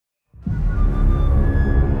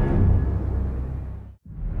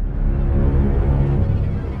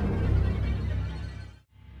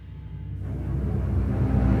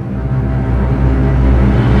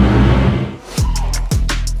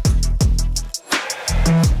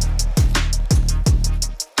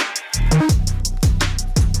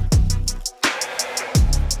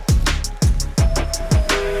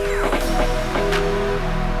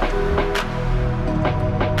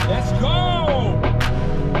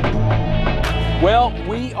Well,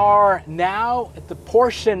 we are now at the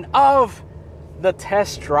portion of the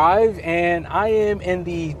test drive, and I am in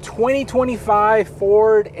the 2025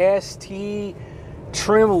 Ford ST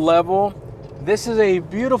trim level. This is a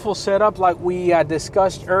beautiful setup like we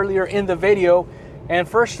discussed earlier in the video. And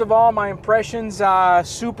first of all, my impressions are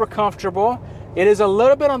super comfortable. It is a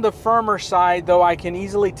little bit on the firmer side, though I can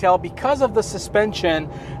easily tell because of the suspension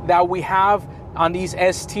that we have on these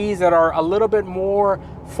STs that are a little bit more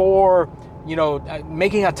for, you know,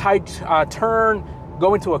 making a tight turn,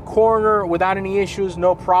 go into a corner without any issues,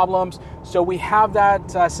 no problems. So we have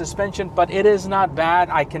that suspension, but it is not bad.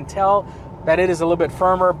 I can tell that it is a little bit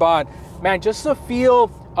firmer, but man, just the feel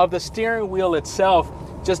of the steering wheel itself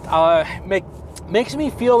just makes me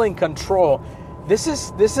feel in control. This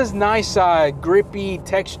is nice, grippy,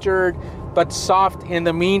 textured, but soft in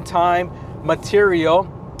the meantime material.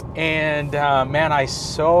 And man, I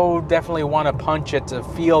so definitely want to punch it to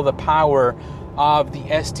feel the power of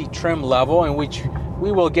the ST trim level, in which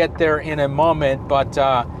we will get there in a moment. But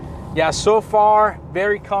yeah, so far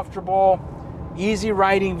very comfortable, easy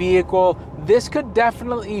riding vehicle. This could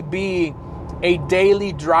definitely be a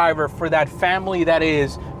daily driver for that family that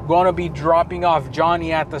is going to be dropping off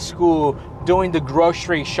Johnny at the school, doing the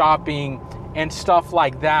grocery shopping and stuff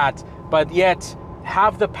like that, but yet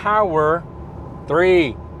have the power,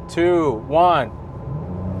 3, 2,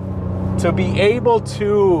 1, to be able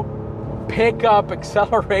to pick up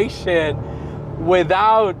acceleration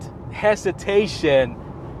without hesitation.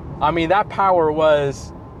 I mean, that power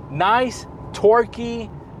was nice, torquey.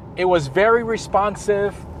 It was very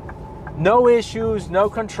responsive, no issues, no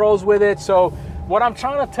controls with it. So what I'm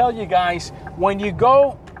trying to tell you guys, when you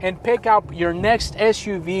go and pick up your next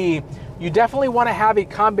SUV, you definitely want to have a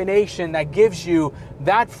combination that gives you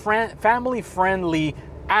that family-friendly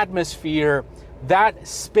atmosphere, that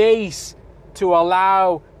space to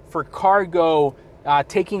allow for cargo,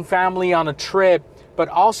 taking family on a trip, but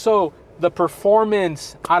also the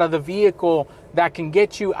performance out of the vehicle that can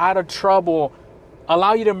get you out of trouble,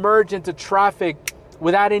 allow you to merge into traffic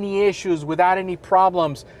without any issues, without any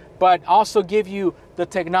problems, but also give you the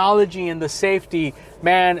technology and the safety.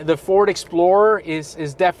 Man, the Ford Explorer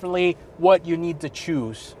is definitely what you need to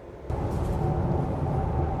choose.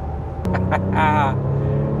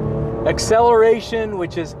 Acceleration,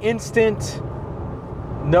 which is instant,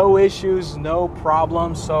 no issues, no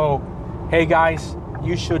problems. So, hey guys,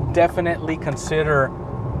 you should definitely consider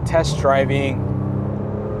test driving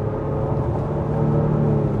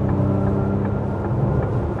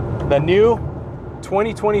the new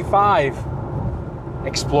 2025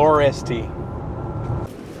 Explorer ST.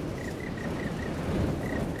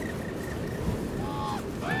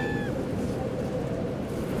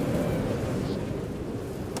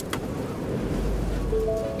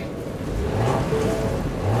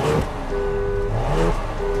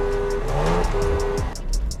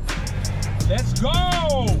 Let's go!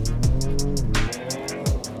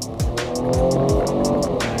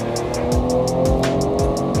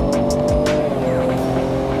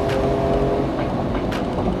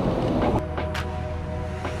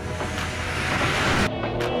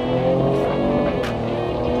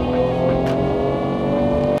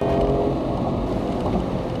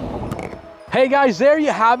 Hey guys, there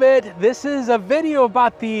you have it. This is a video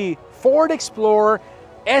about the Ford Explorer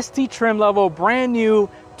ST trim level, brand new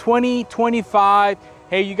 2025.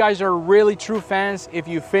 Hey, you guys are really true fans. If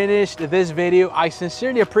you finished this video, I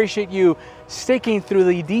sincerely appreciate you sticking through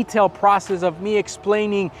the detailed process of me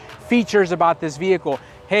explaining features about this vehicle.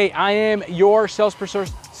 Hey, I am your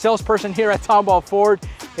salesperson here at Tomball Ford.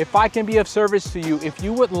 If I can be of service to you, if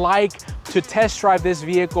you would like to test drive this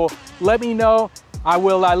vehicle, let me know. I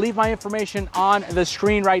will leave my information on the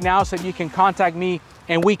screen right now so that you can contact me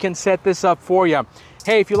and we can set this up for you.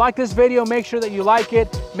 Hey, if you like this video, make sure that you like it.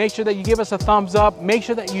 Make sure that you give us a thumbs up. Make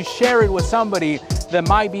sure that you share it with somebody that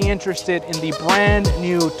might be interested in the brand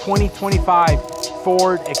new 2025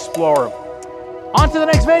 Ford Explorer. On to the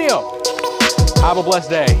next video. Have a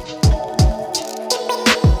blessed day.